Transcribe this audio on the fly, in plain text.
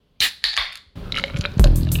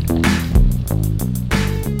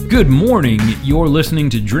Good morning. You're listening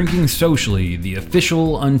to Drinking Socially, the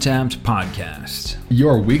official Untappd podcast.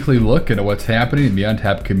 Your weekly look into what's happening in the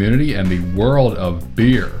Untappd community and the world of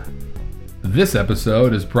beer. This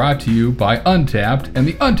episode is brought to you by Untappd and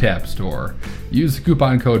the Untappd store. Use the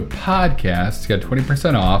coupon code PODCAST to get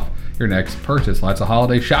 20% off your next purchase. Lots of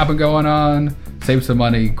holiday shopping going on. Save some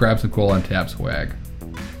money. Grab some cool Untappd swag.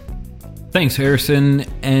 Thanks, Harrison.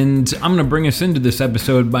 And I'm going to bring us into this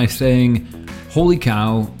episode by saying, holy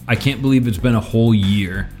cow, I can't believe it's been a whole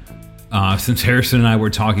year since Harrison and I were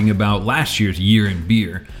talking about last year's year in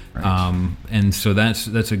beer. Right. And so that's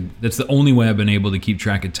the only way I've been able to keep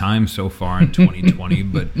track of time so far in 2020.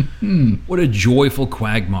 But what a joyful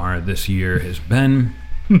quagmire this year has been.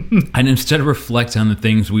 And instead of reflect on the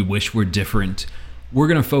things we wish were different, we're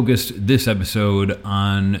going to focus this episode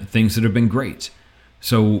on things that have been great.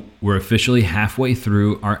 So we're officially halfway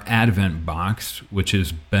through our Advent box, which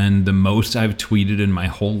has been the most I've tweeted in my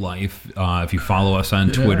whole life. If you follow us on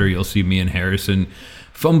Twitter, you'll see me and Harrison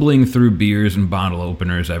fumbling through beers and bottle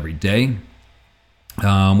openers every day.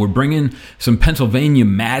 We're bringing some Pennsylvania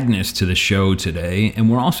madness to the show today, and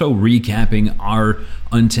we're also recapping our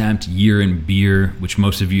Untappd year in beer, which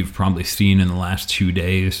most of you have probably seen in the last 2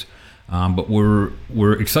 days. But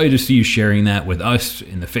we're excited to see you sharing that with us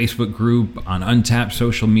in the Facebook group, on Untappd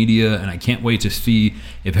social media, and I can't wait to see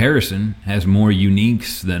if Harrison has more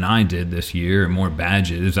uniques than I did this year and more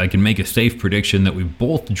badges. I can make a safe prediction that we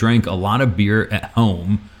both drank a lot of beer at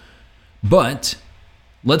home. But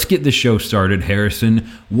let's get the show started, Harrison.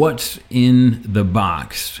 What's in the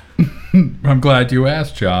box? I'm glad you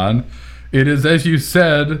asked, John. It is, as you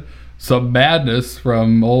said, some madness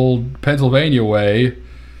from old Pennsylvania way.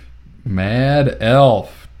 Mad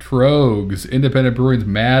Elf, Troegs, Independent Brewing's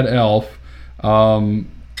Mad Elf.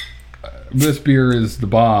 This beer is the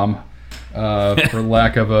bomb, for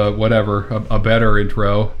lack of a better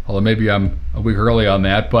intro. Although maybe I'm a week early on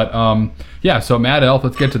that. But so Mad Elf,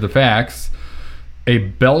 let's get to the facts. A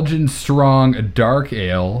Belgian strong dark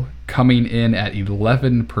ale coming in at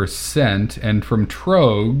 11%. And from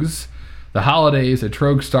Troegs, the holidays at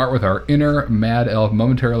Troegs start with our inner Mad Elf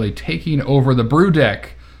momentarily taking over the brew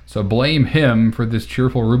deck. So blame him for this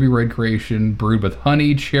cheerful ruby red creation brewed with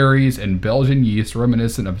honey, cherries, and Belgian yeast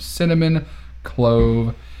reminiscent of cinnamon,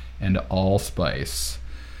 clove, and allspice.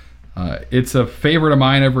 It's a favorite of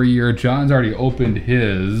mine every year. John's already opened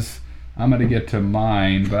his. I'm going to get to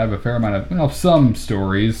mine, but I have a fair amount of some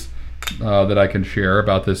stories that I can share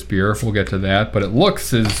about this beer. We'll get to that, but it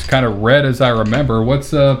looks as kind of red as I remember. What's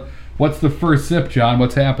the first sip, John?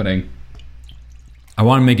 What's happening? I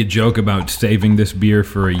want to make a joke about saving this beer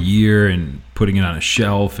for a year and putting it on a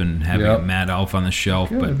shelf and having a Mad Elf on the shelf,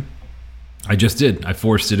 but I just did. I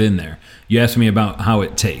forced it in there. You asked me about how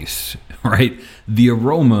it tastes, right? The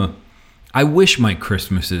aroma, I wish my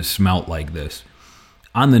Christmases smelt like this.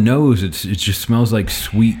 On the nose, it just smells like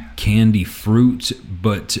sweet candy fruit,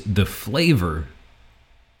 but the flavor,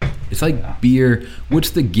 it's like beer.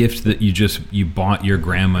 What's the gift that you bought your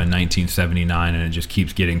grandma in 1979 and it just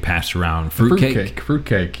keeps getting passed around? Fruitcake?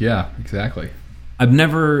 Fruitcake, yeah, exactly. I've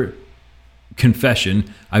never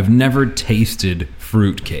tasted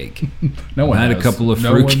fruitcake. No one I had has. A couple of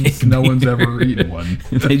fruitcake. No one's ever eaten one.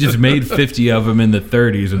 They just made 50 of them in the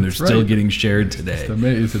 30s and they're still getting shared today.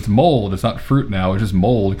 It's mold. It's not fruit now. It's just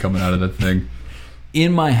mold coming out of that thing.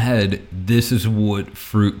 In my head, this is what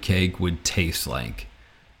fruitcake would taste like.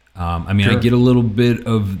 I get a little bit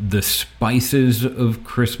of the spices of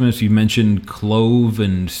Christmas. You mentioned clove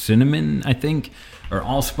and cinnamon, I think, or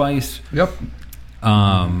allspice. Yep.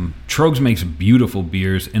 Troegs makes beautiful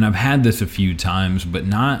beers, and I've had this a few times, but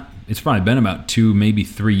it's probably been about 2, maybe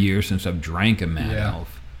 3 years since I've drank a Mad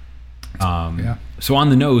Elf. So on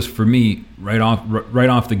the nose, for me, right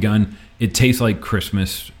off the gun, it tastes like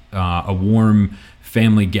Christmas, a warm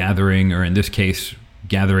family gathering, or in this case,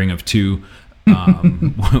 gathering of two.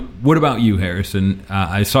 What about you, Harrison?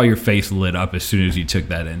 I saw your face lit up as soon as you took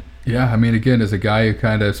that in. Yeah, again, as a guy who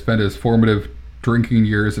kind of spent his formative drinking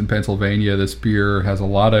years in Pennsylvania, this beer has a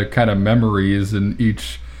lot of kind of memories in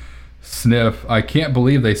each sniff. I can't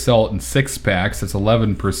believe they sell it in 6-packs. It's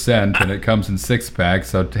 11%, and it comes in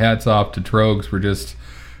 6-packs. So hats off to Troegs for just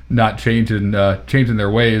not changing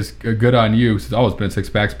their ways. Good on you. It's always been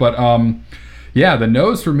 6-packs. But the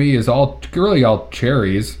nose for me is all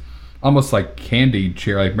cherries. Almost like candied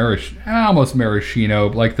cherry, like almost maraschino,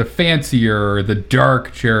 like the fancier, the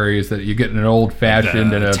dark cherries that you get in an old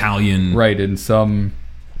fashioned and Italian, right, in some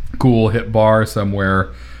cool hip bar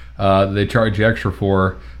somewhere. They charge you extra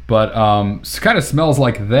for, but it kind of smells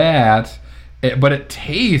like that. But it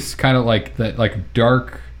tastes kind of like that, like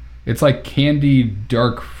dark it's like candied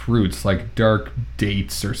dark fruits, like dark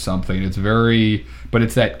dates or something. It's very, but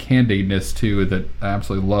it's that candiedness too that I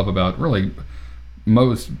absolutely love about really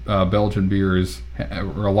most Belgian beers,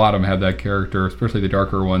 or a lot of them have that character, especially the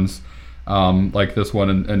darker ones, like this one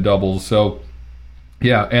and doubles. So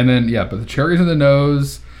yeah, and then but the cherries in the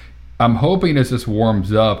nose. I'm hoping as this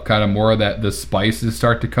warms up, kind of more of that the spices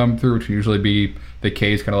start to come through, which can usually be the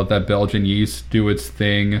case. Kind of let that Belgian yeast do its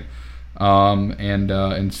thing, and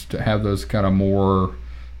have those kind of more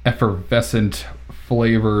effervescent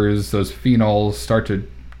flavors, those phenols start to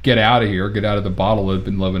get out of the bottle that I've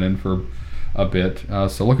been living in for a bit.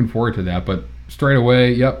 So looking forward to that. But straight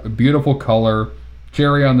away, a beautiful color,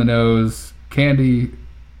 cherry on the nose, candy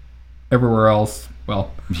everywhere else.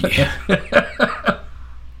 Well, yeah.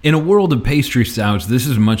 In a world of pastry stouts, this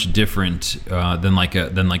is much different than like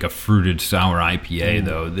a fruited sour IPA.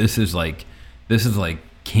 Though this is like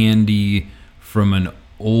candy from an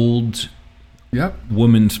old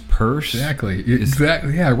woman's purse. Exactly.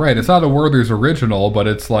 Yeah, right. It's not a Werther's original, but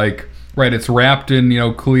it's like, right, it's wrapped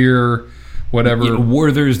in, clear, whatever.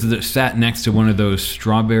 Werther's that sat next to one of those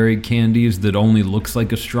strawberry candies that only looks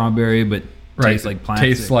like a strawberry, but tastes like plastic.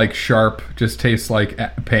 Tastes like sharp, just tastes like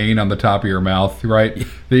pain on the top of your mouth, right?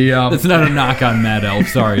 That's not a knock on Mad Elf,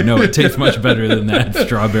 sorry. No, it tastes much better than that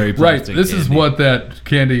strawberry plastic Right, this candy. is what that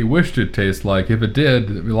candy wished it tasted like. If it did,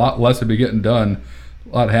 a lot less would be getting done.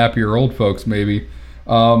 A lot happier old folks, maybe.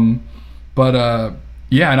 And I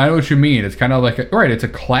know what you mean. It's kind of like, it's a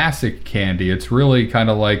classic candy. It's really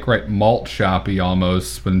kind of like, malt shoppy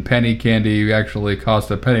almost. When penny candy actually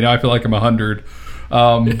cost a penny. Now I feel like I'm 100.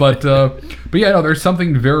 There's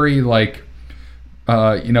something very like,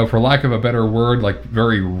 for lack of a better word, like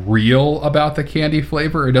very real about the candy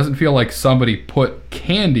flavor. It doesn't feel like somebody put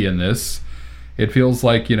candy in this. It feels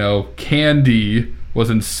like, candy was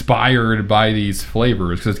inspired by these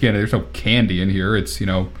flavors. Because again, there's no candy in here. It's,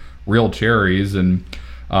 real cherries and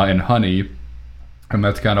honey. And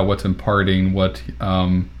that's kind of what's imparting what,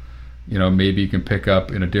 maybe you can pick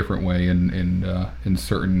up in a different way in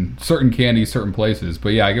certain candies, certain places.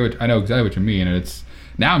 But yeah, I know exactly what you mean, and it's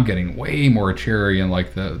now I'm getting way more cherry and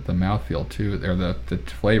like the mouthfeel too, or the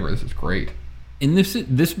flavor. This is great. And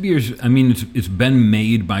this beer's, it's been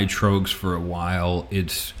made by Troegs for a while.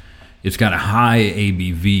 It's got a high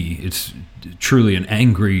ABV. It's truly an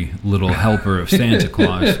angry little helper of Santa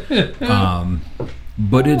Claus.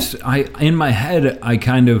 But in my head, I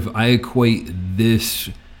equate this,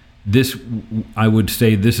 I would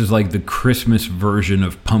say this is like the Christmas version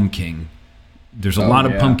of Pumpkin. There's a lot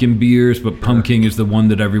of pumpkin beers, but Pumpkin is the one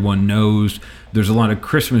that everyone knows. There's a lot of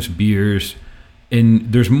Christmas beers,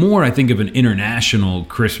 and there's more, I think, of an international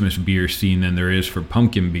Christmas beer scene than there is for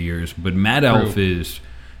pumpkin beers. But Mad Elf is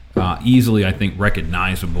easily, I think,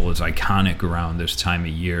 recognizable. It's iconic around this time of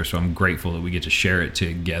year, so I'm grateful that we get to share it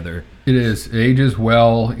together. It is. It ages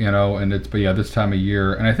well, and it's, this time of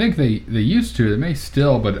year. And I think they used to, they may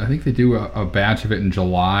still, but I think they do a batch of it in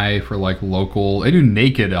July for like local. They do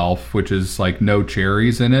Naked Elf, which is like no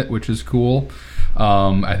cherries in it, which is cool.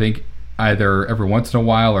 I think either every once in a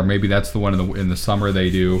while, or maybe that's the one in the summer they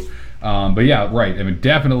do.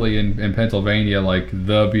 Definitely in Pennsylvania, like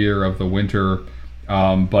the beer of the winter.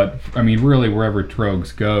 Really wherever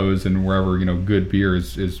Troegs goes and wherever, good beer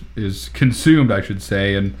is consumed, I should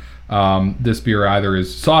say. And this beer either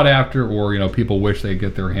is sought after or, people wish they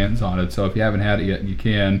get their hands on it. So if you haven't had it yet and you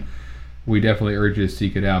can, we definitely urge you to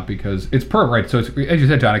seek it out because it's perfect. Right? So it's, as you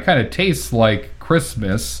said, John, it kind of tastes like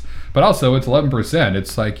Christmas, but also it's 11%.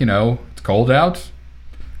 It's like, it's cold out.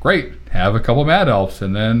 Great. Have a couple Mad Elves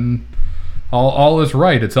and then all is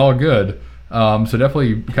right. It's all good. So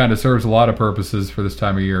definitely kind of serves a lot of purposes for this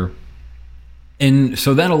time of year. And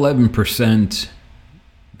so that 11%,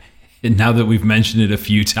 and now that we've mentioned it a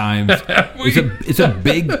few times, it's a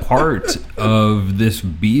big part of this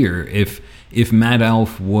beer. If Mad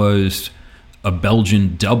Elf was a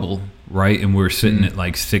Belgian double, right, and we're sitting at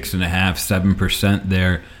like 6.5%, 7%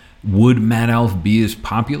 there, would Mad Elf be as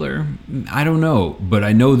popular? I don't know, but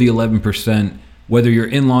I know the 11%. Whether your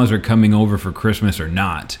in-laws are coming over for Christmas or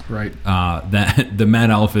not, right? That the Mad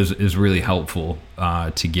Elf is really helpful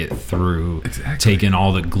to get through, taking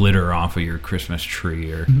all the glitter off of your Christmas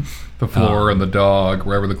tree or the floor and the dog,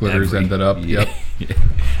 wherever the glitter's ended up. Yeah.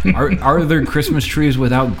 Are there Christmas trees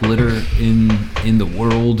without glitter in the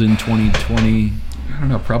world in 2020? I don't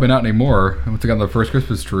know. Probably not anymore. Once I got the first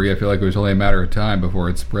Christmas tree, I feel like it was only a matter of time before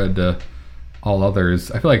it spread to all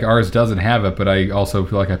others. I feel like ours doesn't have it, but I also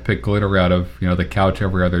feel like I pick glitter out of the couch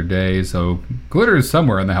every other day. So glitter is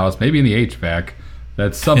somewhere in the house, maybe in the HVAC.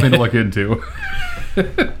 That's something to look into.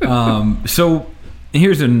 So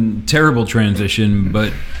Here's a terrible transition,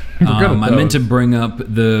 but I meant to bring up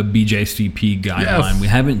the BJCP guideline. Yes. We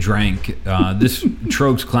haven't drank. This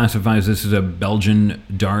Trogs classifies this as a Belgian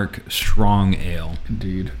dark strong ale.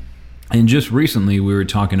 Indeed. And just recently we were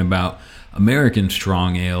talking about American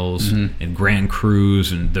strong ales and Grand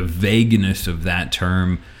Crus and the vagueness of that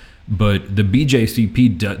term. But the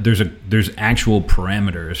BJCP, there's actual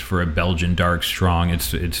parameters for a Belgian dark strong.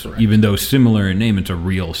 It's even though similar in name, it's a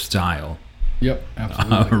real style. Yep,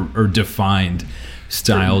 absolutely. Or defined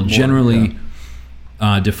style, generally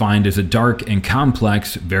defined as a dark and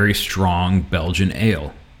complex, very strong Belgian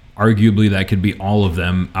ale. Arguably, that could be all of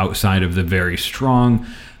them outside of the very strong,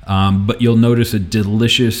 but you'll notice a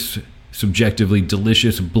delicious, subjectively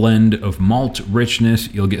delicious blend of malt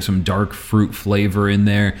richness. You'll get some dark fruit flavor in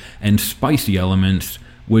there and spicy elements,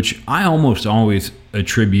 which I almost always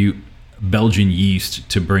attribute Belgian yeast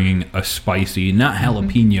to bringing a spicy, not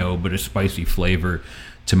jalapeno, but a spicy flavor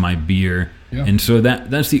to my beer. Yeah. And so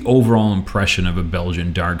that's the overall impression of a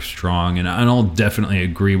Belgian dark strong. And I'll definitely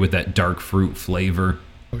agree with that dark fruit flavor.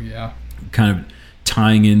 Oh, yeah. Kind of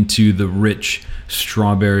tying into the rich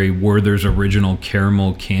strawberry Werther's Original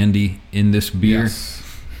caramel candy in this beer. Yes.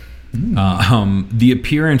 The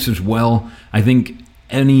appearance as well, I think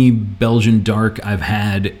any Belgian dark I've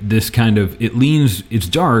had, this kind of, it's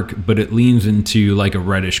dark, but it leans into like a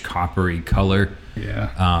reddish coppery color. Yeah.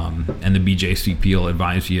 And the BJCP will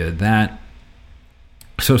advise you of that.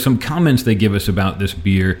 So some comments they give us about this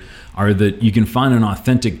beer are that you can find an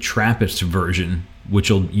authentic Trappist version,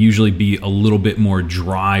 which will usually be a little bit more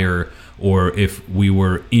drier, or if we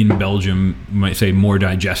were in Belgium, you might say more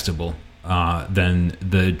digestible than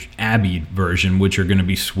the Abbey version, which are going to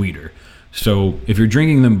be sweeter. So if you're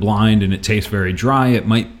drinking them blind and it tastes very dry, it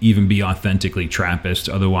might even be authentically Trappist.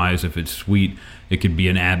 Otherwise, if it's sweet, it could be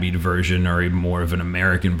an Abbey version or even more of an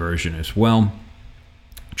American version as well.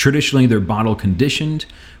 Traditionally, they're bottle conditioned,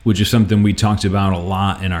 which is something we talked about a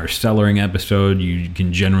lot in our cellaring episode. You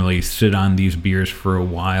can generally sit on these beers for a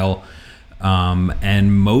while.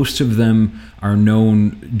 And most of them are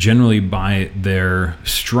known generally by their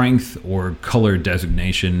strength or color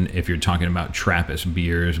designation if you're talking about Trappist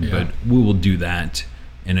beers, but we will do that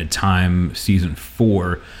in a time, season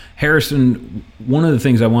 4. Harrison, one of the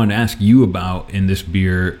things I wanted to ask you about in this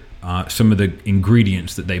beer, some of the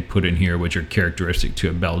ingredients that they put in here, which are characteristic to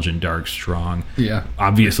a Belgian dark strong. Yeah.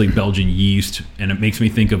 Obviously Belgian yeast, and it makes me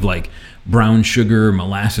think of like brown sugar,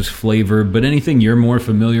 molasses flavor, but anything you're more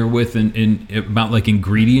familiar with in about like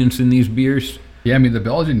ingredients in these beers? Yeah, I mean, the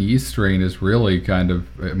Belgian yeast strain is really kind of,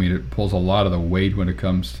 I mean, it pulls a lot of the weight when it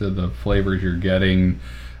comes to the flavors you're getting.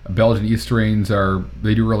 Belgian yeast strains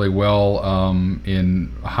they do really well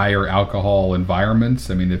in higher alcohol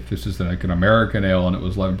environments. I mean, if this is like an American ale and it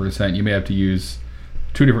was 11%, you may have to use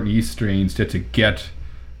 2 different yeast strains to get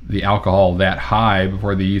the alcohol that high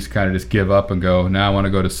before the yeast kind of just give up and go, now I want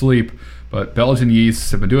to go to sleep. But Belgian yeasts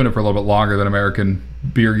have been doing it for a little bit longer than American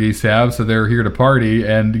beer yeasts have, so they're here to party,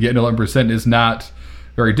 and getting to 11% is not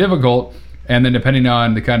very difficult. And then depending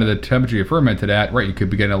on the kind of the temperature you fermented at, right, you could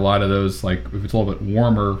be getting a lot of those, like if it's a little bit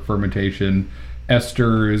warmer fermentation,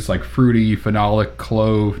 esters, like fruity, phenolic,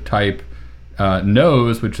 clove type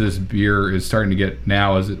nose, which this beer is starting to get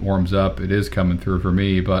now as it warms up. It is coming through for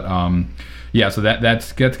me, but yeah, so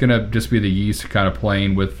that's going to just be the yeast kind of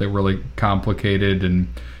playing with the really complicated and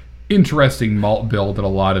interesting malt bill that a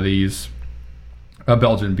lot of these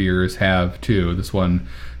Belgian beers have too. This one,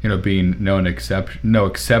 being no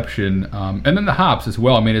exception. And then the hops as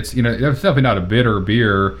well. I mean, it's it's definitely not a bitter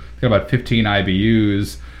beer. It's got about 15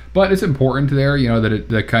 IBUs, but it's important there, that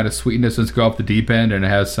the kind of sweetness doesn't go off the deep end and it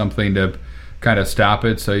has something to kind of stop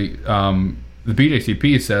it. So the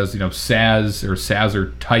BJCP says, Saz or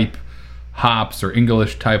Sazzer type hops or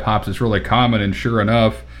English type hops is really common, and sure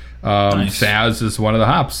enough, nice. Saz is one of the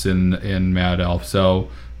hops in Mad Elf. So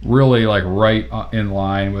really like right in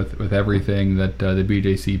line with everything that the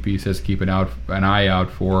BJCP says keep an eye out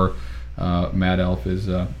for. Mad Elf is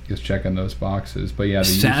checking those boxes. But yeah, the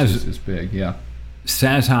Saz is big. Yeah,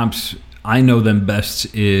 Saz hops, I know them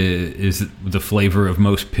best is the flavor of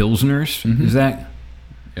most Pilsners. Mm-hmm. Is that?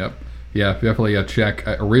 Yep. Yeah, definitely a Czech.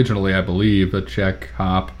 Originally, I believe, a Czech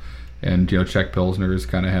hop, and Czech Pilsners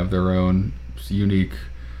kind of have their own unique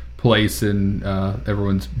place in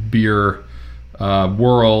everyone's beer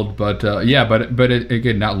world, but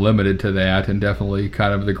again, not limited to that, and definitely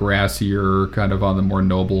kind of the grassier, kind of on the more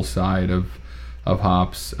noble side of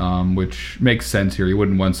hops, which makes sense here. You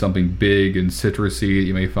wouldn't want something big and citrusy that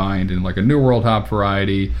you may find in like a New World hop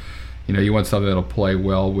variety. You want something that'll play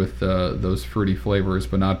well with those fruity flavors,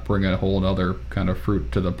 but not bring a whole other kind of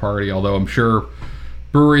fruit to the party. Although I'm sure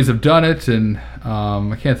breweries have done it, and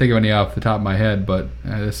I can't think of any off the top of my head, but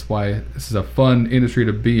that's why this is a fun industry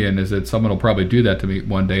to be in, is that someone will probably do that to me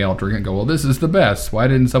one day. I'll drink it and go, well, this is the best. Why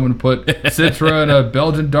didn't someone put Citra in a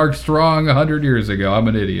Belgian Dark Strong 100 years ago? I'm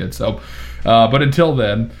an idiot. So, but until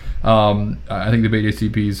then, I think the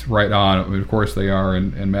BJCP's right on. I mean, of course they are,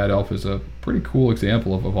 and Mad Elf is a pretty cool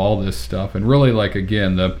example of all this stuff. And really, like,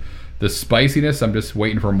 again, the spiciness, I'm just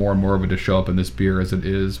waiting for more and more of it to show up in this beer as it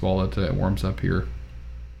is while it warms up here.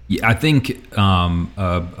 Yeah, I think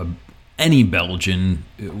any Belgian,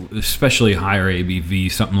 especially higher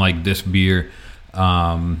ABV, something like this beer,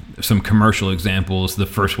 some commercial examples, the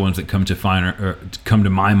first ones that come to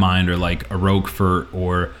my mind are like a Roquefort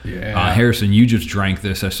or Harrison, you just drank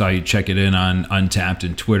this. I saw you check it in on Untappd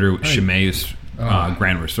and Twitter with Chimay's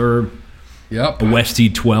Grand Reserve. Yep. A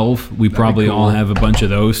Westie 12. We probably all have a bunch of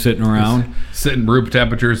those sitting around. Sitting room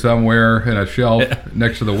temperature somewhere in a shelf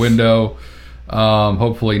next to the window.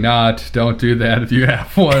 Hopefully not. Don't do that if you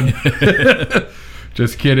have one.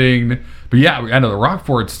 Just kidding. But yeah, I know the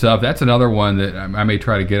Roquefort stuff. That's another one that I may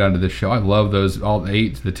try to get onto this show. I love those, all the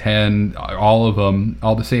 8, the 10, all of them,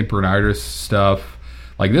 all the St. Bernardus stuff.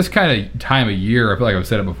 Like this kind of time of year, I feel like I've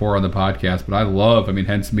said it before on the podcast, but I love,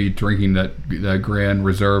 hence me drinking that Grand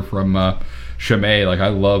Reserve from Chimay. Like I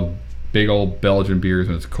love big old Belgian beers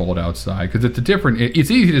when it's cold outside, because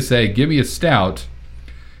it's easy to say, give me a stout,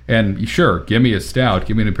 and sure, give me a stout,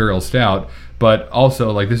 give me an Imperial Stout, but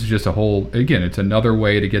also like this is just it's another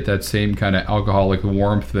way to get that same kind of alcoholic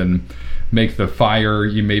warmth and make the fire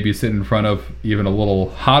you may be sitting in front of even a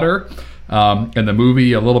little hotter. And the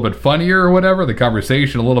movie a little bit funnier or whatever, the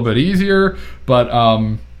conversation a little bit easier, but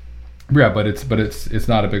it's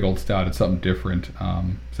not a big old stout, it's something different.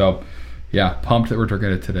 So yeah, pumped that we're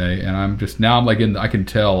drinking it today, and I can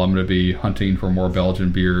tell I'm going to be hunting for more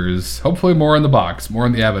Belgian beers, hopefully more in the box, more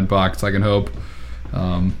in the Advent box, I can hope.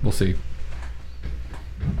 We'll see.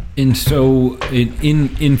 And so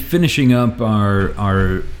in finishing up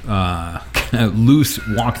our loose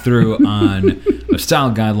walkthrough on a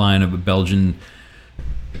style guideline of a Belgian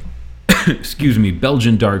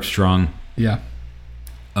Belgian Dark Strong. Yeah.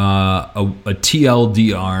 A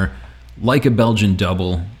TLDR, like a Belgian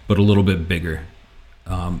double, but a little bit bigger.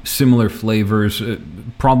 Similar flavors.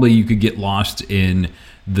 Probably you could get lost in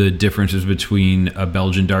the differences between a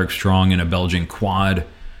Belgian Dark Strong and a Belgian Quad.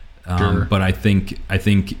 Sure. But I think at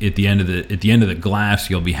the end of the glass,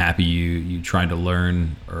 you'll be happy you tried to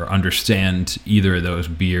learn or understand either of those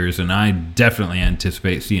beers. And I definitely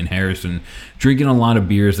anticipate seeing Harrison drinking a lot of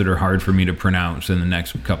beers that are hard for me to pronounce in the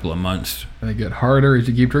next couple of months. They get harder as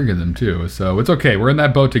you keep drinking them too, so it's okay. We're in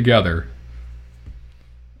that boat together.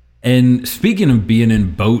 And speaking of being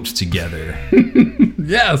in boats together,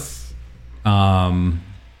 yes.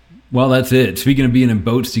 Well, that's it. Speaking of being in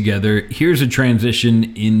boats together, here's a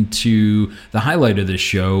transition into the highlight of this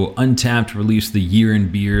show. Untappd released the year in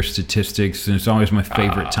beer statistics, and it's always my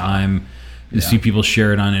favorite time to see people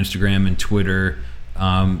share it on Instagram and Twitter.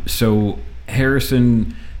 So,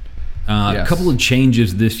 Harrison, a couple of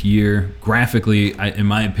changes this year. Graphically, in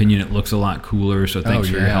my opinion, it looks a lot cooler, so thanks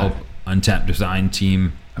for your help, Untappd design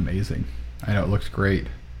team. Amazing. I know, it looks great.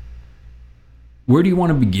 Where do you want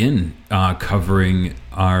to begin covering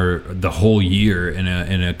the whole year in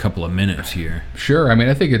a couple of minutes here? Sure.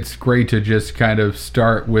 I think it's great to just kind of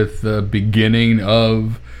start with the beginning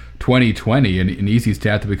of 2020. And an easy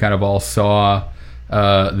stat that we kind of all saw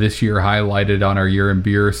this year highlighted on our year in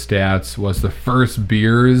beer stats was the first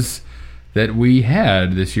beers that we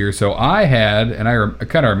had this year. So I had, and I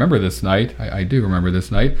kind of remember this night. I do remember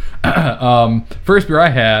this night. First beer I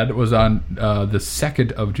had was on the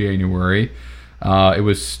 2nd of January. It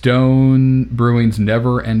was Stone Brewing's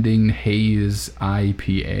Never Ending Haze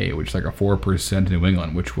IPA, which is like a 4% New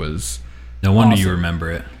England, which was no wonder awesome. You remember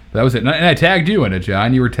it. That was it, and I tagged you in it,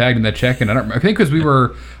 John. You were tagged in that check-in. I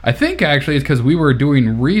think actually it's because we were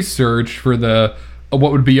doing research for the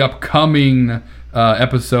what would be upcoming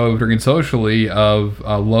episode of Drinking Socially of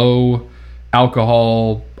low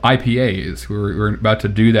alcohol IPAs. We were about to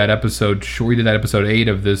do that episode. We did that episode 8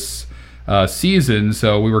 of this season,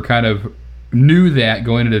 so we were kind of knew that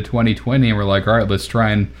going into 2020, and we're like, all right, let's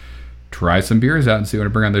try some beers out and see what to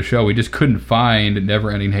bring on the show. We just couldn't find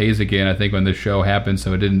Never Ending Haze again, I think, when this show happened,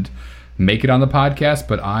 so it didn't make it on the podcast,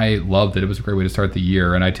 but I loved it. It was a great way to start the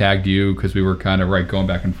year, and I tagged you because we were kind of going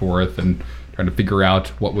back and forth and trying to figure out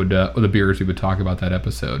what the beers we would talk about that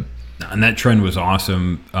episode. And that trend was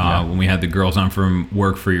awesome when we had the girls on from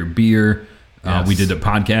Work for Your Beer. Yes. We did a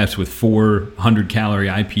podcast with 400-calorie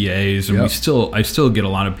IPAs, and I still get a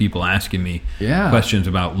lot of people asking me questions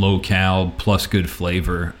about low cal plus good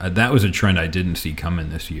flavor. That was a trend I didn't see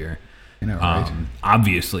coming this year. You know, right?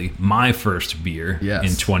 Obviously, my first beer Yes.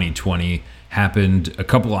 in 2020 happened a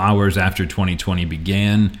couple hours after 2020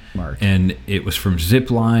 began. Smart. And it was from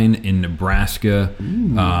Zipline in Nebraska,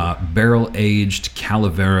 barrel-aged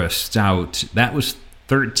Calavera Stout. That was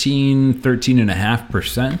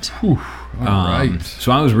 13.5%. All right.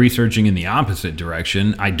 So I was researching in the opposite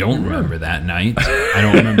direction. I don't remember that night. I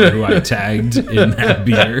don't remember who I tagged in that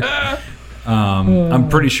beer. I'm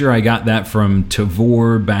pretty sure I got that from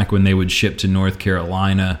Tavor back when they would ship to North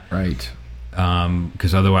Carolina. Right.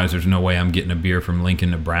 Because otherwise there's no way I'm getting a beer from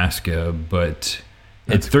Lincoln, Nebraska. But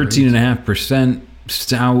That's it's 13.5%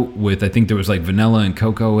 stout with, I think there was like vanilla and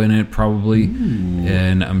cocoa in it probably.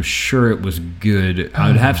 And I'm sure it was good. I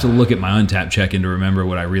would have to look at my Untapped check-in to remember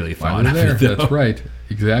what I really thought of it, though. That's right.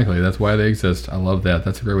 Exactly. That's why they exist. I love that.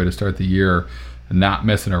 That's a great way to start the year, not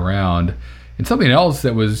messing around. And something else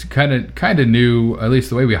that was kind of new, at least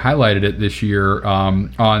the way we highlighted it this year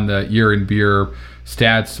on the Year in Beer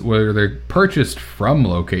stats, where they're purchased from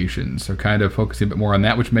locations. So kind of focusing a bit more on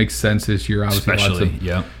that, which makes sense this year. Obviously, Especially,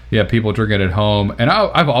 people drinking at home. And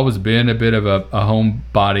I've always been a bit of a home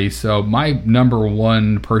body. So my number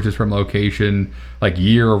one purchase from location, like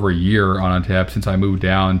year over year on Untapped since I moved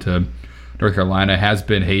down to North Carolina, has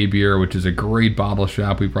been Hey Beer, which is a great bottle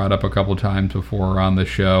shop we brought up a couple times before on the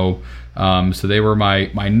show. So they were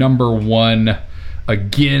my number one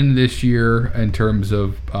again this year in terms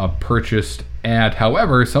of purchased at.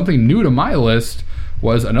 However, something new to my list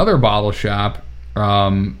was another bottle shop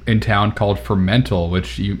in town called Fermental,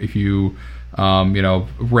 which if you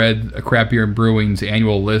read Craft Beer and Brewing's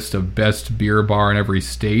annual list of best beer bar in every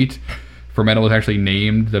state, Fermental was actually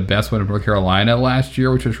named the best one in North Carolina last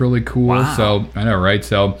year, which is really cool. Wow. So I know, right?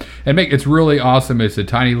 So it's really awesome. It's a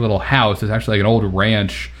tiny little house. It's actually like an old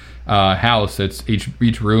ranch house. It's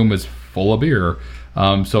each room is full of beer.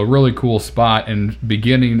 So really cool spot. And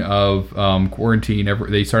beginning of quarantine,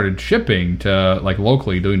 they started shipping to like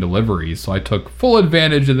locally doing deliveries. So I took full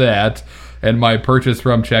advantage of that, and my purchase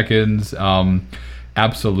from check-ins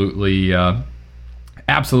absolutely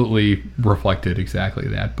reflected exactly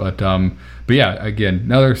that. But yeah, again,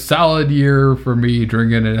 another solid year for me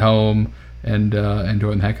drinking at home and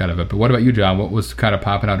enjoying the heck out of it. But what about you, John? What was kind of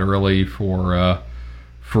popping out early for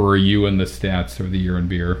you in the stats for the Year in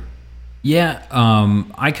Beer? Yeah,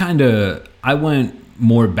 I went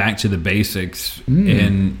more back to the basics,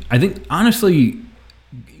 and I think honestly,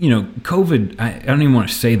 COVID. I don't even want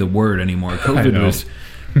to say the word anymore. COVID was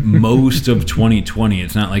most of 2020.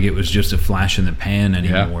 It's not like it was just a flash in the pan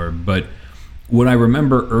anymore. Yeah. But what I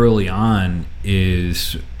remember early on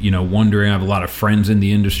is, wondering. I have a lot of friends in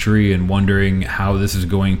the industry, and wondering how this is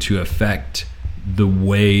going to affect the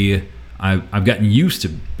way I've gotten used to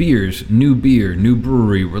beers, new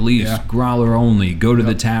brewery, release, growler only, go to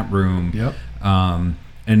the tap room. Yep.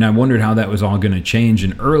 And I wondered how that was all going to change.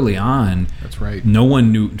 And early on, that's right. No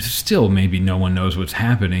one knew. Still, maybe no one knows what's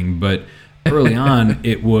happening. But early on,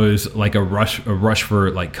 it was like a rush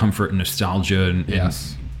for like comfort and nostalgia. And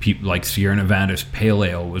people like Sierra Nevada's Pale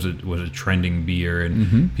Ale was a trending beer,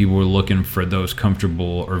 and people were looking for those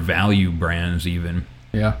comfortable or value brands even.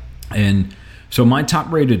 Yeah. And so my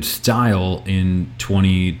top-rated style in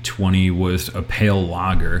 2020 was a pale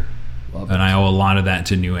lager, and I owe a lot of that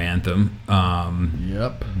to New Anthem.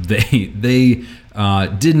 Yep. They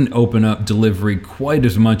didn't open up delivery quite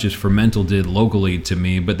as much as Fermental did locally to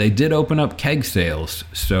me, but they did open up keg sales.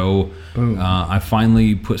 So I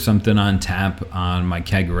finally put something on tap on my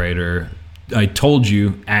kegerator. I told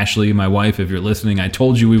you, Ashley, my wife, if you're listening, I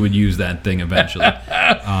told you we would use that thing eventually.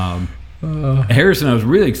 Harrison, I was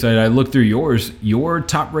really excited. I looked through yours. Your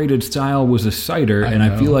top-rated style was a cider, and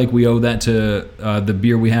I feel like we owe that to the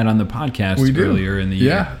beer we had on the podcast earlier in the year.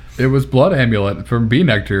 Yeah, it was Blood Amulet from Bee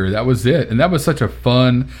Nectar. That was it, and that was such a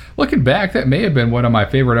fun. Looking back, that may have been one of my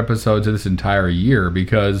favorite episodes of this entire year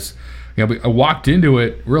because I walked into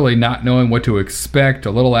it really not knowing what to expect,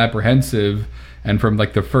 a little apprehensive, and from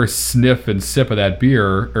like the first sniff and sip of that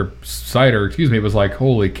beer or cider, it was like,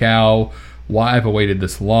 holy cow. Why I've waited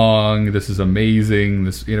this long? This is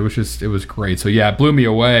amazing. It was great. So yeah, it blew me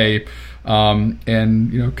away,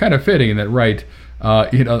 and kind of fitting that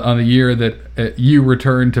on the year that you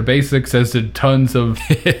returned to basics, as did tons of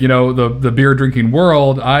the beer drinking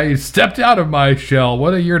world. I stepped out of my shell.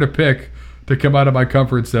 What a year to pick to come out of my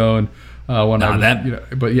comfort zone.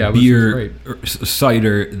 Beer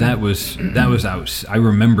cider that was out. I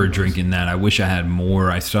remember drinking that. I wish I had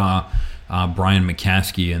more. I saw. Brian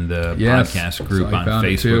McCaskey in the podcast group on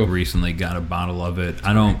Facebook recently got a bottle of it.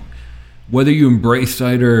 Whether you embrace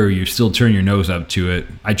cider or you still turn your nose up to it,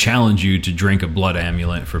 I challenge you to drink a Blood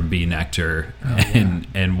Amulet from Bee Nectar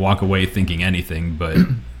and walk away thinking anything but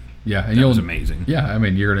Yeah, and that was amazing. Yeah, I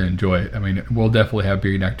mean, you're going to enjoy it. I mean, we'll definitely have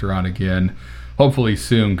Beer Nectar on again, hopefully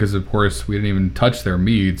soon, because of course we didn't even touch their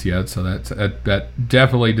meads yet, so that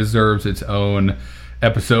definitely deserves its own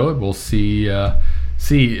episode. We'll see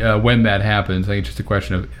when that happens. I think it's just a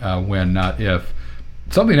question of when, not if.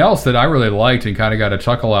 Something else that I really liked and kind of got a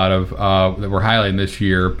chuckle out of that we're highlighting this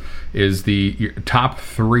year is the top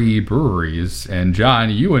 3 breweries. And John,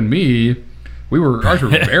 you and me, ours were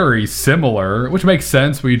very similar, which makes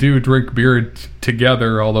sense. We do drink beer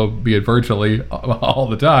together, although be it virtually all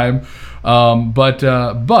the time. But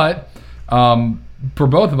for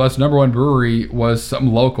both of us, number 1 brewery was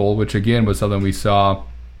something local, which again was something we saw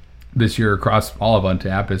this year across all of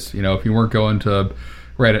Untappd. Is, if you weren't going to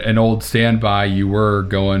an old standby, you were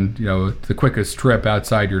going, the quickest trip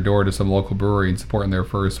outside your door to some local brewery and supporting there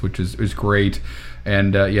first, which is great.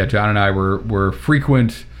 And John and I were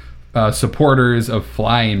frequent supporters of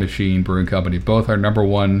Flying Machine Brewing Company, both our number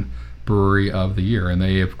 1 brewery of the year, and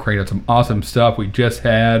they have created some awesome stuff. We just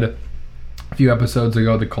had a few episodes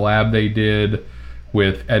ago the collab they did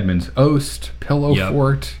with Edmund's Oast Pillow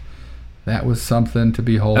Fort. That was something to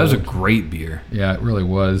behold. That was a great beer. Yeah, it really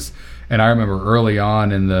was. And I remember early on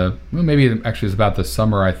maybe actually it was about the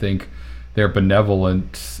summer, I think, their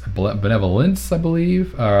Benevolence, I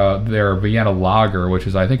believe, their Vienna Lager, which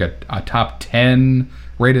is, I think, a top 10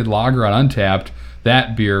 rated lager on Untappd.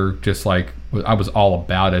 That beer, just like, I was all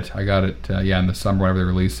about it. I got it, in the summer whenever they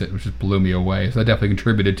released it, which just blew me away. So that definitely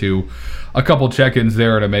contributed to a couple check-ins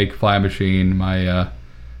there to make Flying Machine my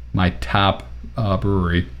top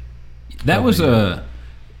brewery. That was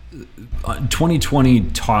 2020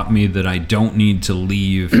 taught me that I don't need to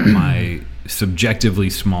leave my subjectively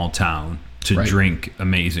small town to drink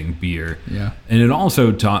amazing beer. Yeah. And it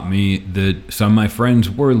also taught me that some of my friends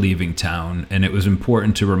were leaving town, and it was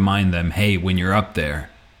important to remind them, hey, when you're up there,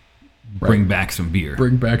 bring back some beer.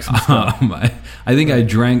 Bring back some stuff. I think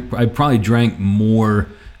I probably drank more,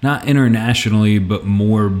 not internationally, but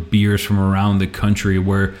more beers from around the country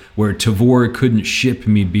where Tavour couldn't ship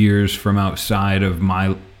me beers from outside of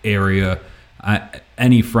my area.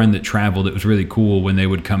 Any friend that traveled, it was really cool when they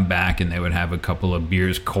would come back and they would have a couple of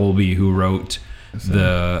beers. Colby, who wrote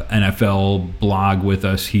the NFL blog with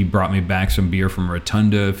us, he brought me back some beer from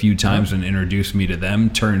Rotunda a few times and introduced me to them.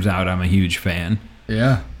 Turns out I'm a huge fan.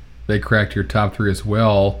 Yeah, they cracked your top 3 as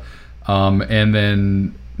well. And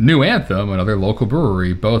then New Anthem, another local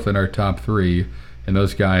brewery, both in our top 3. And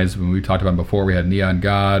those guys, when we talked about them before, we had Neon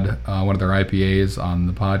God, one of their IPAs on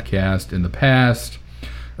the podcast in the past,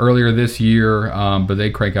 earlier this year, but they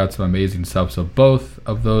crank out some amazing stuff. So both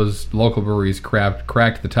of those local breweries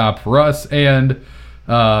cracked the top for us. And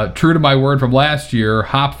true to my word from last year,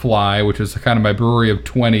 Hopfly, which is kind of my brewery of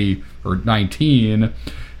 2019,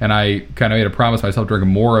 and I kind of made a promise myself drinking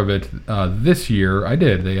more of it this year. I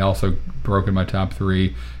did. They also broke in my top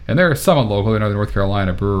 3, and they're somewhat local. They're another North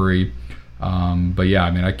Carolina brewery. But yeah,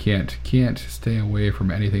 I mean, I can't stay away from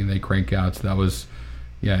anything they crank out. So that was,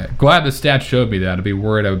 glad the stats showed me that. I'd be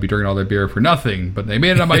worried I would be drinking all their beer for nothing, but they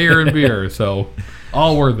made it on my year in beer, so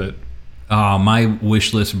all worth it. My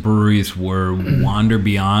wish list breweries were Wander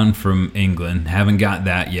Beyond from England. Haven't got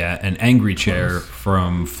that yet. And Angry Chair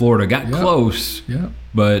from Florida. Got close. Yeah.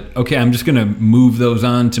 But, okay, I'm just going to move those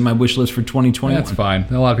on to my wish list for 2021. That's fine.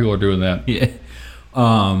 A lot of people are doing that. Yeah.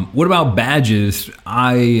 What about badges?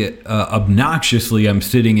 I obnoxiously am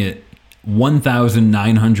sitting at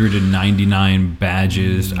 1,999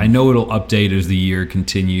 badges. I know it'll update as the year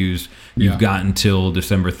continues. You've got until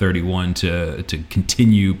December 31 to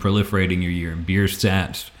continue proliferating your year in beer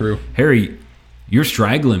stats. True. Harry, you're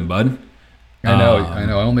straggling, bud. I know.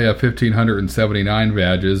 I only have 1,579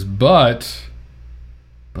 badges, but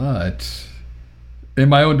in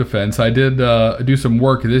my own defense, I did do some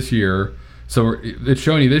work this year. So it's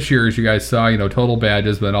showing you this year, as you guys saw, total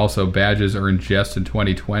badges, but then also badges earned just in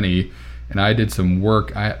 2020. And I did some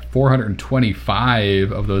work. I had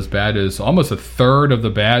 425 of those badges, so almost a third of the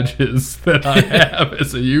badges that I have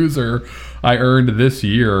as a user I earned this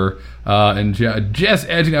year. And just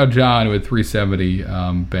edging out John with 370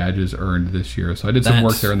 badges earned this year. So I did some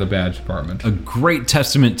work there in the badge department. A great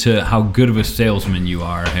testament to how good of a salesman you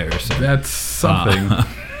are, Harrison. That's something.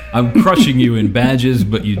 I'm crushing you in badges,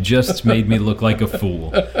 but you just made me look like a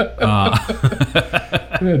fool. Is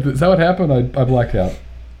that what happened? I blacked out.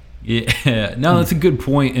 Yeah, no, that's a good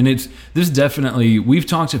point, and this definitely, we've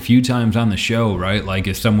talked a few times on the show, right? Like,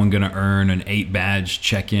 is someone going to earn an 8 badge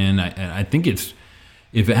check-in? I think if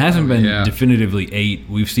it hasn't been definitively 8,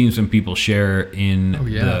 we've seen some people share in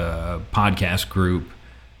the podcast group.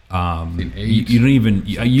 You don't even.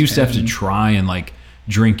 I used to have to try and like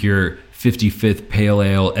drink your 55th Pale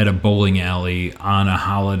Ale at a bowling alley on a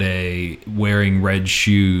holiday wearing red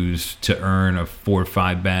shoes to earn a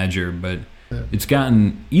 4-5 Badger, but it's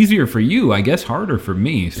gotten easier for you, I guess harder for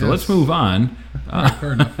me. So let's move on.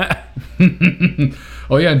 Fair enough.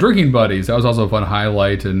 Oh, yeah, and Drinking Buddies. That was also a fun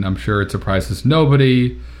highlight, and I'm sure it surprises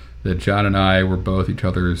nobody that John and I were both each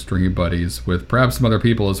other's drinking buddies with perhaps some other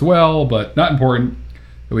people as well, but not important.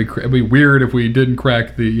 It'd be weird if we didn't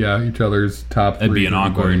crack the each other's top 3. That'd be an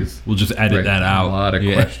awkward. Buddies. We'll just edit that out. A lot of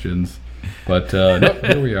questions. But nope,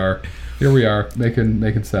 here we are. Here we are,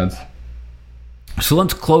 making sense. So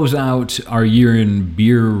let's close out our year in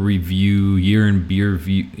beer review,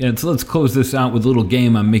 and so let's close this out with a little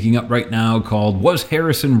game I'm making up right now called Was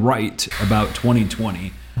Harrison Right About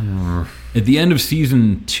 2020? At the end of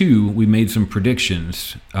season 2, we made some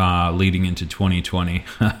predictions leading into 2020.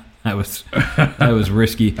 That was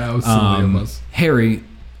risky. That was silly of us. Harry,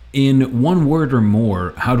 in one word or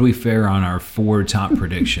more, how do we fare on our 4 top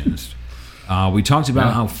predictions? We talked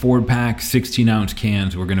about how 4-pack 16-ounce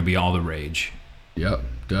cans were going to be all the rage. Yep,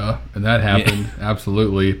 duh. And that happened,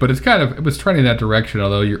 absolutely. But it was trending that direction,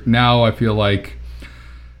 although now I feel like,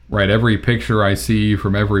 right, every picture I see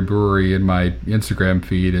from every brewery in my Instagram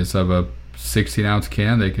feed is of a 16-ounce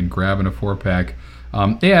can they can grab in a 4-pack.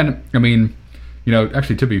 And, I mean,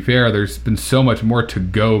 actually, to be fair, there's been so much more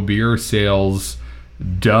to-go beer sales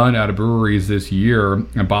done out of breweries this year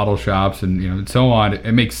and bottle shops and so on.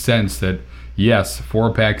 It makes sense that, yes,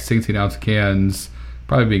 4-pack 16-ounce cans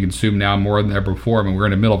probably being consumed now more than ever before. I mean, we're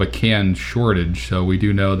in the middle of a can shortage, so we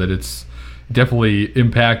do know that it's definitely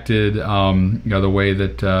impacted, the way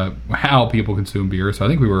that how people consume beer. So I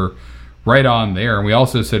think we were right on there. And we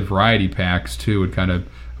also said variety packs too, would kind of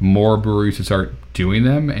more breweries to start doing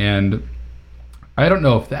them. And I don't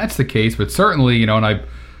know if that's the case, but certainly, when I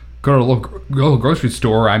go to a local grocery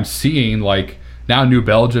store, I'm seeing like now New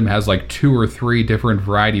Belgium has like 2 or 3 different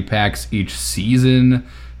variety packs each season.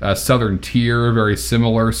 Southern Tier, very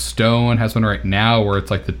similar. Stone has one right now where it's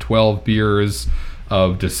like the 12 beers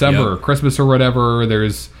of December or Christmas or whatever.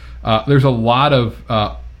 There's a lot of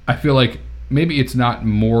I feel like maybe it's not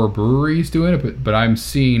more breweries doing it, but I'm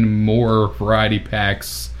seeing more variety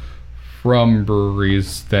packs from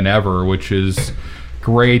breweries than ever, which is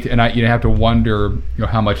great. And you have to wonder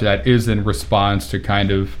how much of that is in response to kind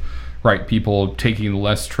of people taking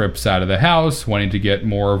less trips out of the house, wanting to get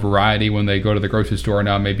more variety when they go to the grocery store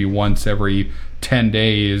now, maybe once every 10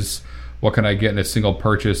 days. What can I get in a single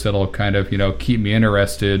purchase that'll kind of, keep me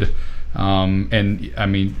interested? And I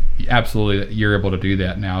mean, absolutely, you're able to do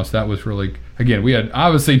that now. So that was really, again, we had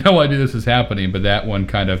obviously no idea this was happening, but that one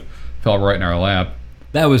kind of fell right in our lap.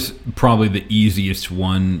 That was probably the easiest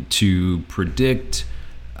one to predict.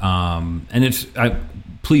 And it's,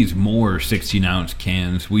 please, more 16-ounce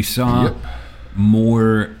cans. We saw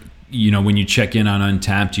more, when you check in on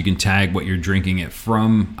Untapped, you can tag what you're drinking it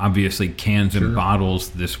from. Obviously, cans and bottles,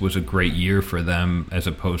 this was a great year for them as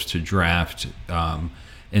opposed to draft. And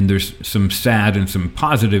there's some sad and some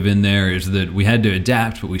positive in there is that we had to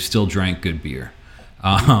adapt, but we still drank good beer.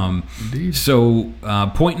 So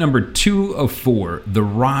point number 2 of 4, the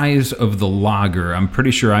rise of the lager. I'm pretty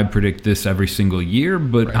sure I predict this every single year,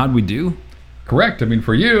 but how'd we do? Correct. I mean,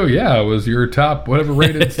 for you, it was your top whatever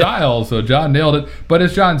rated style. So John nailed it. But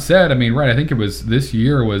as John said, I mean, I think it was this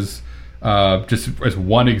year was just as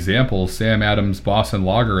one example, Sam Adams Boston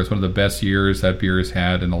Lager is one of the best years that beer has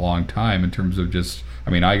had in a long time in terms of just, I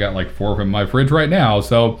mean, I got like 4 from my fridge right now.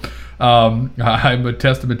 So I'm a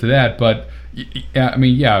testament to that. But I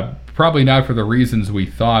mean, probably not for the reasons we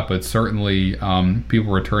thought, but certainly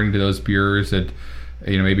people returning to those beers that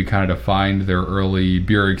maybe kind of defined their early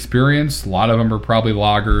beer experience. A lot of them are probably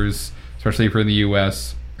lagers, especially for the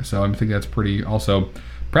U.S. So I think that's pretty also,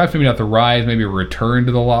 perhaps maybe not the rise, maybe a return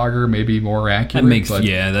to the lager, maybe more accurate. That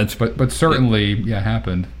makes, but certainly,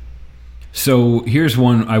 happened. So here's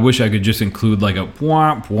one. I wish I could just include like a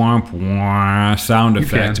womp womp womp sound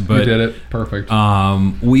effect, but you did it perfect.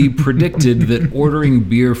 We predicted that ordering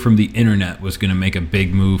beer from the internet was going to make a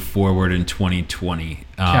big move forward in 2020.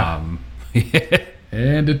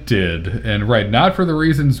 And it did. And not for the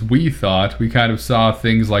reasons we thought. We kind of saw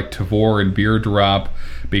things like Tavour and Beer Drop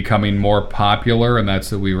becoming more popular, and that's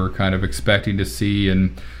what we were kind of expecting to see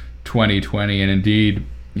in 2020. And indeed,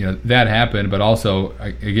 that happened. But also,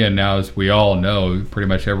 again, now as we all know, pretty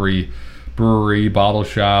much every brewery, bottle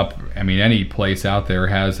shop, I mean, any place out there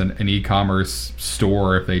has an e-commerce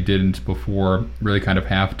store if they didn't before, really kind of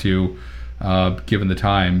have to. Given the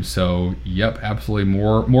time. So absolutely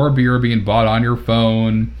more beer being bought on your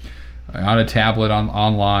phone, on a tablet,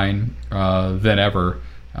 online than ever.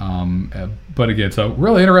 But again, so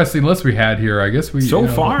really interesting list we had here. I guess we so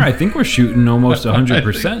far I think we're shooting almost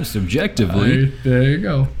 100% subjectively. There you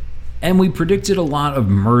go. And we predicted a lot of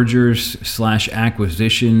mergers /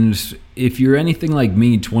 acquisitions. If you're anything like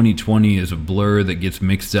me, 2020 is a blur that gets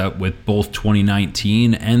mixed up with both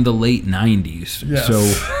 2019 and the late 90s. Yes. So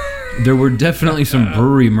there were definitely some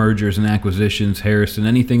brewery mergers and acquisitions. Harrison,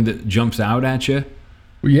 anything that jumps out at you?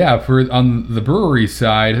 Well, yeah, on the brewery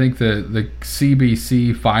side, I think the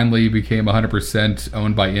CBC finally became 100%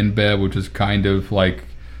 owned by InBev, which is kind of like,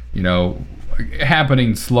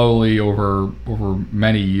 happening slowly over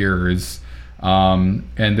many years. And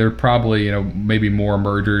there are probably, maybe more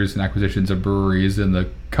mergers and acquisitions of breweries in the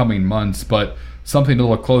coming months. But something to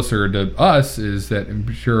look closer to us is that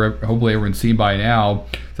I'm sure, hopefully everyone's seen by now,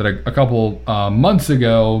 that a couple months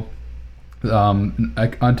ago,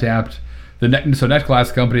 Untappd, so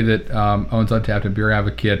NetGlass company that owns Untappd and Beer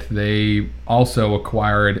Advocate, they also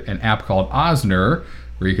acquired an app called Osner,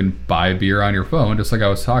 where you can buy beer on your phone, just like I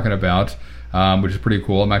was talking about, which is pretty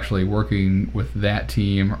cool. I'm actually working with that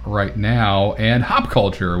team right now. And Hop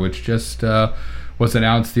Culture, which just was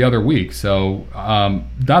announced the other week. So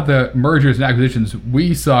not the mergers and acquisitions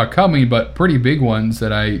we saw coming, but pretty big ones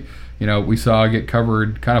that we saw get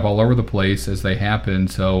covered kind of all over the place as they happened.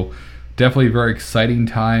 So definitely very exciting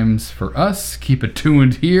times for us. Keep it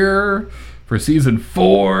tuned here for season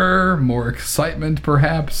 4. More excitement,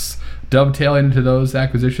 perhaps, dovetailing into those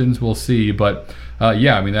acquisitions. We'll see. But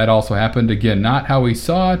that also happened. Again, not how we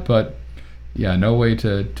saw it, but no way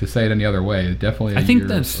to say it any other way. Definitely. I think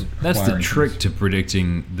that's the trick to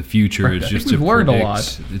predicting the future. Right. Is just to learned predict. A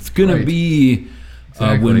lot. It's gonna be.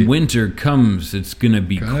 Exactly. When winter comes, it's going to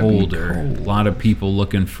be colder. A lot of people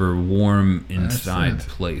looking for warm inside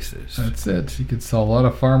places. That's it. You could sell a lot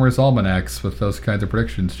of farmers' almanacs with those kinds of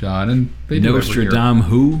predictions, John. And they do Nostradamus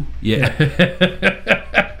who? Yeah.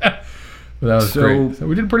 That was great. So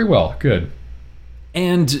we did pretty well. Good.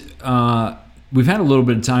 And we've had a little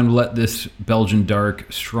bit of time to let this Belgian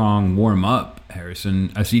Dark Strong warm up,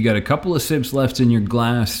 Harrison. I see you got a couple of sips left in your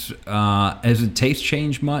glass. Has the taste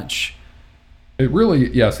changed much? It really,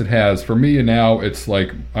 yes, it has. For me now, it's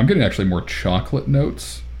like I'm getting actually more chocolate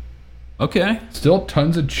notes. Okay. Still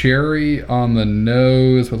tons of cherry on the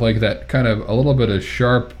nose with like that kind of a little bit of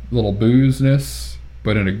sharp little booziness,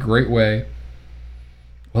 but in a great way. A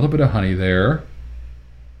little bit of honey there.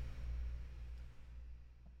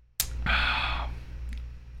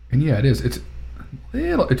 And yeah, it is. It's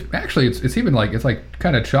little. It's even like it's like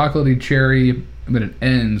kind of chocolatey cherry, and then it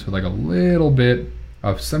ends with like a little bit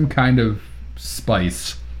of some kind of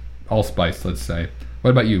spice, allspice, let's say.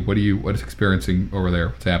 What about you? What is experiencing over there?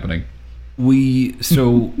 What's happening?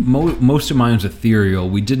 Most of mine's ethereal.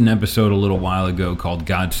 We did an episode a little while ago called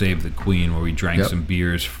God Save the Queen, where we drank some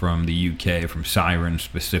beers from the UK, from Siren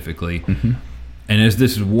specifically. Mm-hmm. And as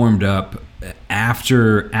this is warmed up,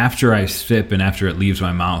 after I sip and after it leaves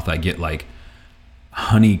my mouth, I get like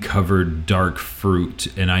honey-covered dark fruit,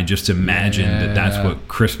 and I just imagine that's what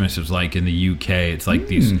Christmas is like in the UK. It's like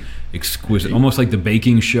these exquisite, almost like the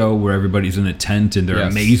baking show where everybody's in a tent and they're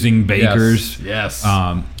amazing bakers. Yes.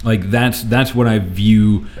 Like that's what I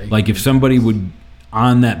view. Like if somebody would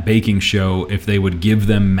on that baking show, if they would give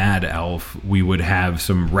them Mad Elf, we would have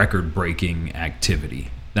some record-breaking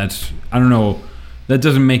activity. I don't know. That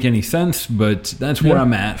doesn't make any sense, but that's where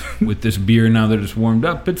I'm at with this beer now that it's warmed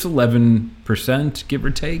up. It's 11%, give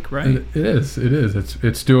or take, right? It is.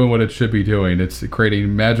 It's doing what it should be doing. It's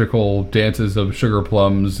creating magical dances of sugar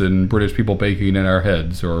plums and British people baking in our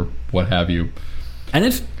heads or what have you. And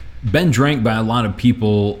it's been drank by a lot of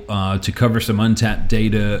people. To cover some Untappd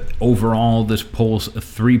data, overall this pulls a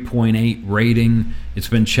 3.8 rating. It's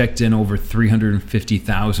been checked in over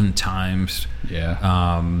 350,000 times.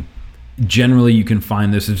 Yeah. Generally, you can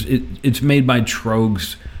find this. It's made by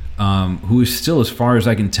Troegs, who is still, as far as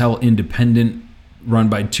I can tell, independent, run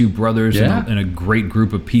by two brothers and a great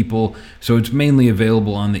group of people. So it's mainly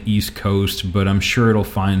available on the East Coast, but I'm sure it'll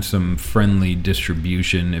find some friendly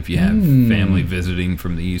distribution if you have family visiting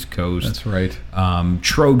from the East Coast. That's right.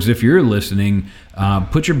 Troegs, if you're listening,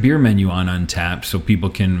 put your beer menu on Untappd so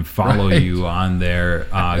people can follow you on there.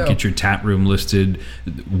 Get your tap room listed.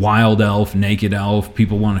 Wild Elf, Naked Elf.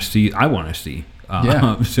 People want to see. I want to see.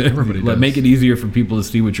 So everybody does. Make it easier for people to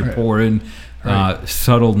see what you're pouring.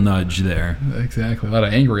 Subtle nudge there. Exactly. A lot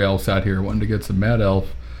of angry elves out here wanting to get some Mad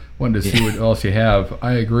Elf, wanting to see what else you have.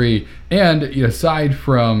 I agree. And aside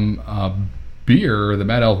from beer, the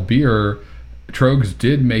Mad Elf beer, Troegs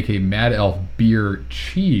did make a Mad Elf beer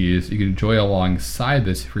cheese you can enjoy alongside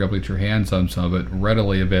this if you're able to get your hands on some of it.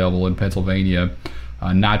 Readily available in Pennsylvania.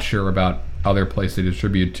 Not sure about other places they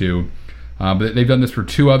distribute to. But they've done this for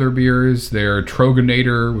 2 other beers. Their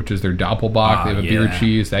Troganator, which is their Doppelbock. They have a beer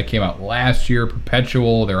cheese that came out last year.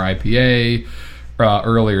 Perpetual, their IPA.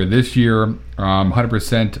 Earlier this year,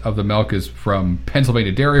 100% of the milk is from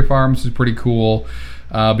Pennsylvania Dairy Farms, which is pretty cool.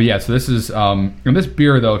 But yeah, so this is, and this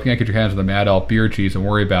beer though, if you can't get your hands on the Mad Elf beer cheese, don't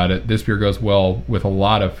worry about it. This beer goes well with a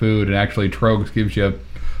lot of food, and actually Trogs gives you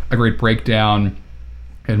a great breakdown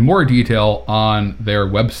and more detail on their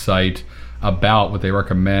website about what they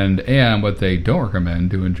recommend and what they don't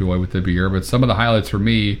recommend to enjoy with the beer. But some of the highlights for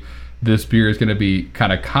me, this beer is going to be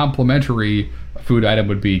kind of complimentary. Food item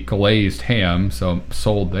would be glazed ham, so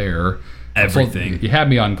sold there. Everything. You had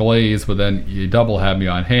me on glaze, but then you double had me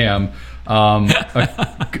on ham.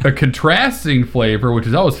 A contrasting flavor, which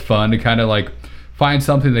is always fun to kind of like find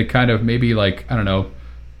something that kind of maybe like, I don't know,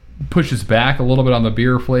 pushes back a little bit on the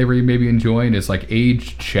beer flavor you may be enjoying, is like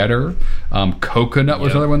aged cheddar. Coconut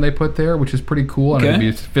was another one they put there, which is pretty cool. And maybe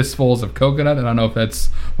it's fistfuls of coconut. I don't know if that's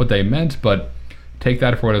what they meant, but take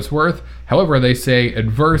that for what it's worth. However, they say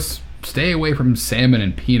adverse, stay away from salmon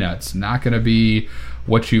and peanuts. Not going to be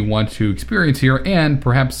what you want to experience here. And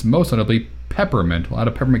perhaps most notably, peppermint. A lot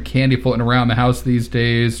of peppermint candy floating around the house these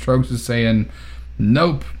days. Trogs is saying,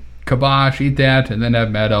 nope, kibosh, eat that, and then have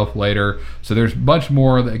Mad Elf later. So there's much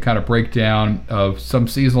more that kind of break down of some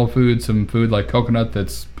seasonal food, some food like coconut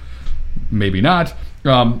that's maybe not.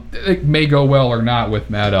 It may go well or not with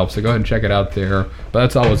Mad Elf, so go ahead and check it out there. But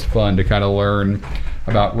that's always fun to kind of learn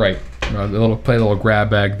about, play a little grab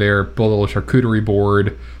bag there, build a little charcuterie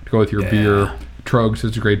board to go with your beer. Trogs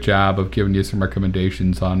does a great job of giving you some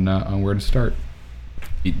recommendations on where to start.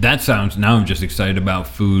 That sounds, now I'm just excited about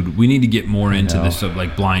food. We need to get more into this of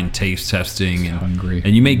like blind taste testing. And hungry.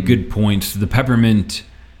 And you make good points. The peppermint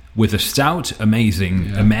with a stout, amazing.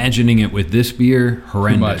 Yeah. Imagining it with this beer,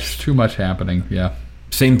 horrendous. Too much happening, yeah.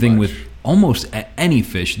 Same thing with almost any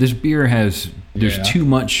fish. This beer there's too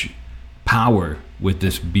much power with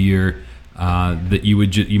this beer that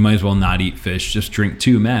you might as well not eat fish. Just drink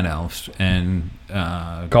 2 Mad Elves and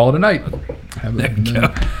call it a night.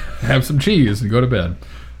 Have some cheese and go to bed.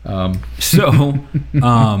 So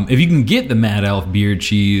if you can get the Mad Elf beer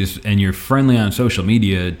cheese and you're friendly on social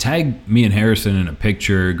media, tag me and Harrison in a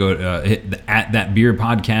picture. Go hit at That Beer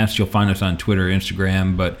Podcast. You'll find us on Twitter,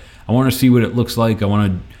 Instagram. But I want to see what it looks like. I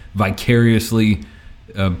want to vicariously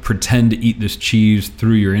pretend to eat this cheese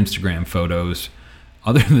through your Instagram photos.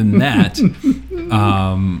 Other than that,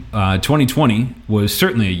 2020 was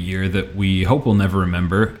certainly a year that we hope we'll never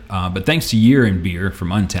remember. But thanks to Year in Beer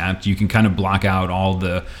from Untapped, you can kind of block out all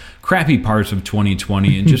the crappy parts of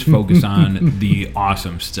 2020 and just focus on the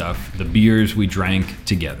awesome stuff, the beers we drank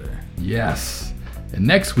together. Yes. And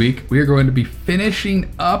next week, we are going to be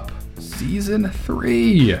finishing up Season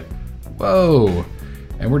 3. Whoa.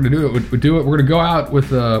 And we're gonna do it. We're gonna go out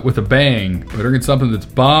with a bang. We're drinking something that's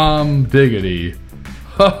bomb diggity.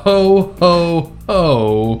 Ho ho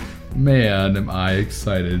ho! Man, am I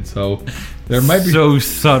excited! So there might be so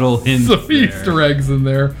subtle hints, some Easter eggs in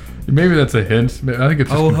there. Maybe that's a hint. I think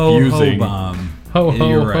it's just confusing. Ho ho bomb. Ho ho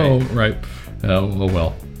You're ho! right. Right. Oh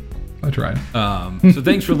well. I tried. So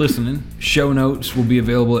thanks for listening. Show notes will be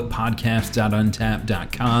available at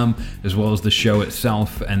podcast.untapped.com, as well as the show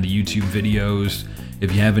itself and the YouTube videos.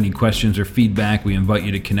 If you have any questions or feedback, we invite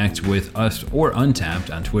you to connect with us or Untapped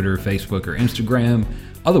on Twitter, Facebook, or Instagram.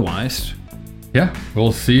 Otherwise,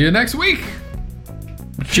 we'll see you next week.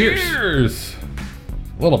 Cheers.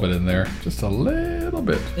 A little bit in there. Just a little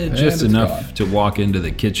bit. Just enough to walk into the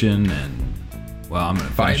kitchen and, well, I'm going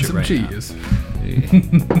to find some right cheese. We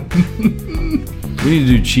need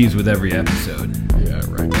to do cheese with every episode. Yeah,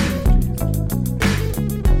 right.